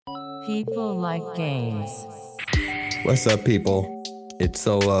People like games. What's up, people? It's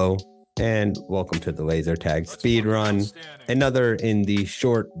Solo, and welcome to the Laser Tag Speedrun, another in the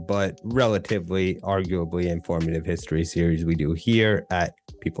short but relatively, arguably informative history series we do here at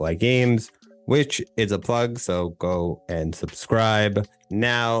People Like Games, which is a plug, so go and subscribe.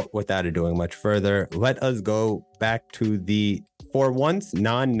 Now, without doing much further, let us go back to the, for once,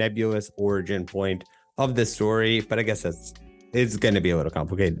 non-nebulous origin point of the story, but I guess it's going to be a little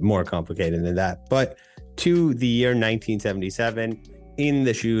complicated, more complicated than that, but to the year 1977, in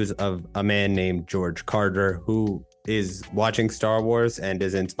the shoes of a man named George Carter, who is watching Star Wars and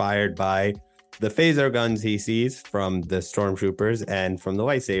is inspired by the phaser guns he sees from the stormtroopers and from the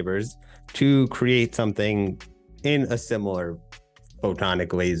lightsabers to create something in a similar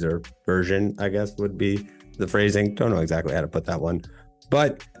photonic laser version, I guess would be the phrasing. Don't know exactly how to put that one,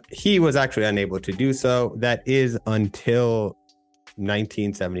 but he was actually unable to do so. That is until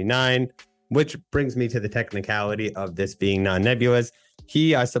 1979, which brings me to the technicality of this being non-nebulous.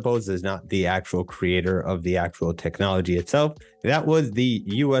 He, I suppose, is not the actual creator of the actual technology itself. That was the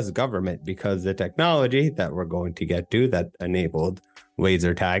US government, because the technology that we're going to get to that enabled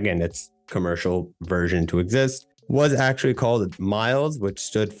laser tag and its commercial version to exist was actually called MILES, which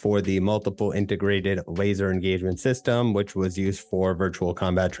stood for the Multiple Integrated Laser Engagement System, which was used for virtual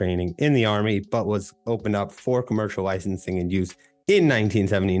combat training in the Army, but was opened up for commercial licensing and use in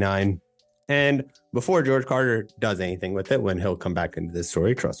 1979. And before George Carter does anything with it, when he'll come back into this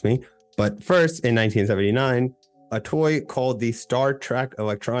story, trust me. But first, in 1979, a toy called the Star Trek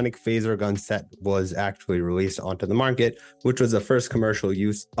Electronic Phaser Gun Set was actually released onto the market, which was the first commercial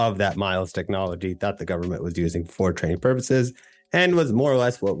use of that MILES technology that the government was using for training purposes, and was more or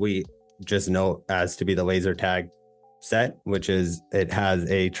less what we just know as to be the laser tag set, which is it has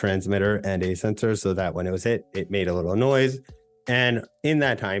a transmitter and a sensor so that when it was hit, it made a little noise. And in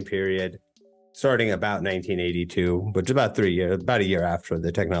that time period, starting about 1982, which is about a year after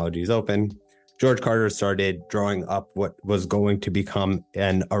the technology is open, George Carter started drawing up what was going to become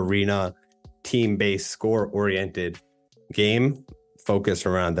an arena team-based score-oriented game focused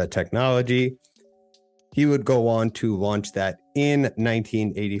around that technology. He would go on to launch that in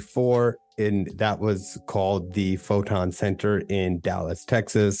 1984, and that was called the Photon Center in Dallas,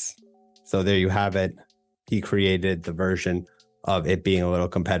 Texas. So there you have it. He created the version of it being a little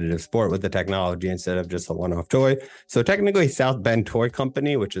competitive sport with the technology instead of just a one-off toy. So technically, South Bend Toy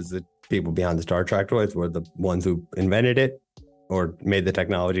Company, which is the people behind the Star Trek toys, were the ones who invented it or made the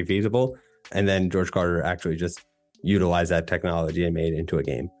technology feasible. And then George Carter actually just utilized that technology and made it into a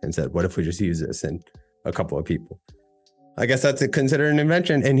game and said, what if we just use this? And a couple of people, I guess that's considered an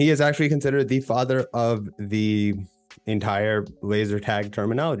invention. And he is actually considered the father of the entire laser tag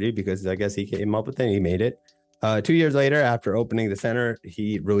terminology, because I guess he came up with it and he made it. 2 years later, after opening the center,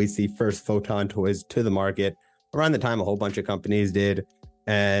 he released the first Photon toys to the market. Around the time, a whole bunch of companies did.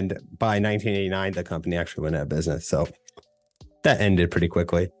 And by 1989, the company actually went out of business. So that ended pretty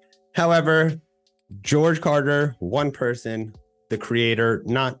quickly. However, George Carter, one person, the creator,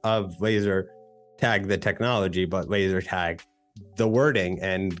 not of laser tag, the technology, but laser tag, the wording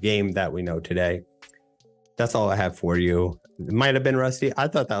and game that we know today. That's all I have for you. It might have been rusty. I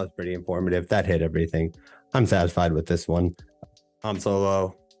thought that was pretty informative. That hit everything. I'm satisfied with this one. I'm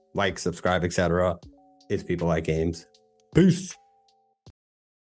Solo. Like, subscribe, etc. It's People Like Games. Peace.